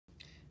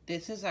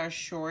This is our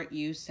short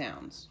U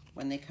sounds.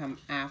 When they come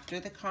after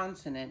the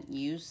consonant,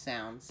 U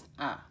sounds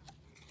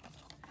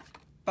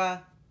B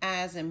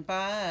as in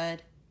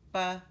bud,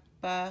 bud.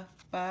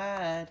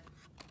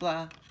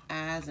 Blah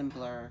as in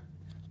blur,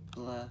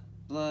 blur.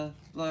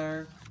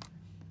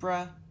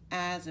 Bruh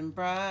as in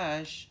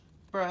brush,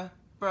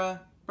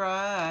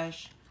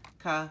 brush.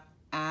 Cup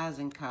as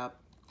in cup,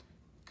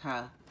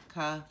 cup.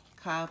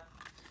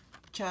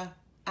 Ch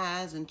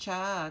as in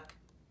chuck,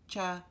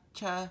 chuck.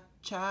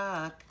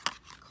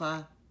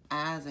 Cl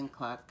as in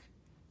cluck,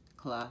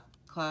 cluck.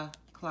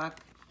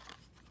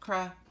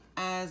 Cr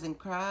as in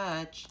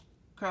crutch,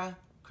 crutch.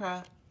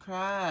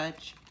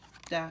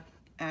 Duck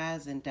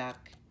as in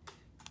duck,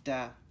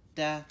 duck.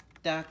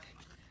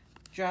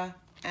 Dra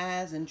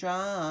as in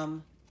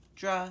drum,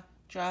 drum.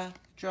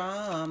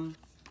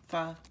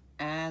 F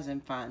as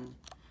in fun,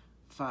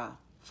 fun.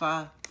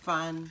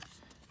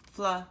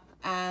 Fl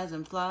as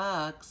in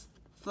flux,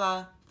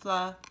 flux.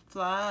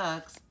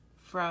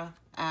 Fr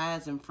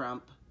as in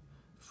frump,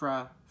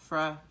 frump.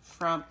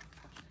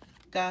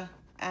 G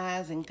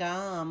as in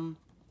gum,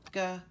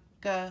 gum.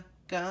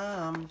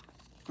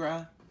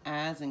 Gr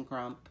as in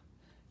grump,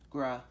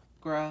 grump.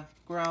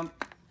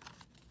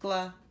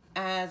 Gl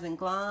as in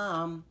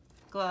glum,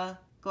 glum.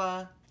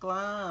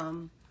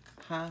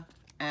 H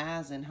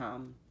as in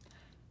hum,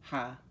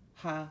 hum.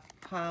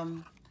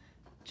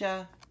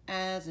 J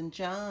as in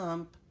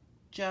jump,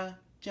 jump.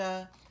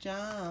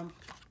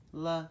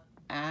 L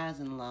as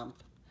in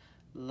lump,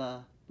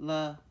 lump.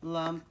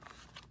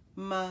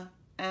 M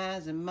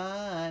as in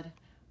mud,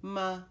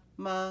 mud.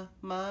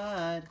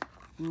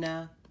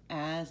 N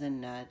as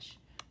in nudge,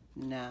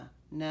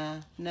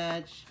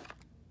 nudge.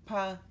 P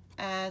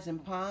as in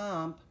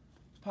pump,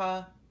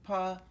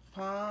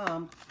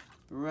 pump.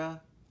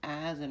 R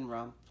as in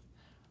rump,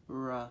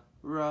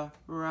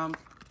 rump.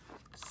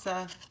 S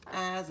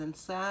as in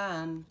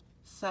sun,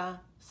 sun.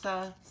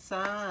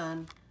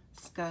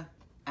 Sk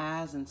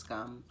as in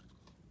scum,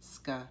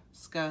 scum.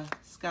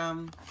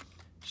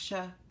 Sh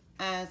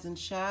as in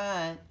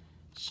shut,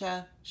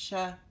 shut.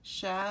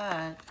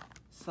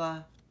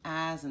 Sl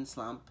as in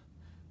slump,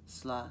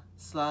 slump.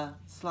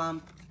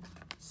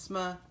 Sm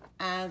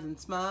as in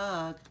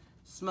smug,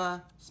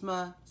 smug.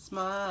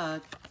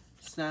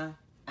 Sn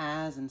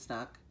as in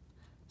snuck,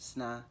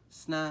 snug.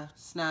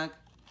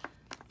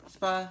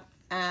 Sp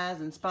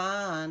as in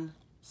spun,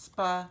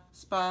 spun.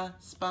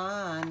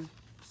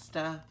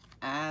 St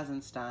as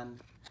in stun,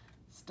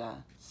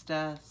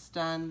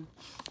 stun.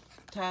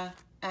 T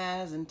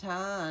as in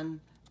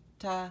ton,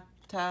 ton.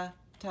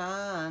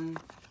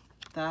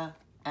 Th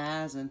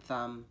as in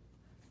thumb,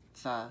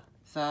 thumb.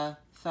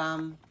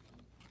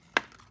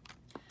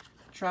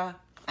 Tr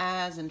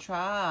as in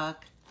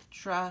truck,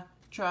 truck.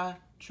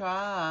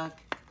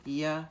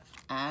 Y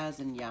as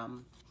in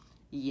yum,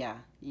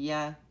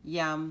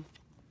 yum.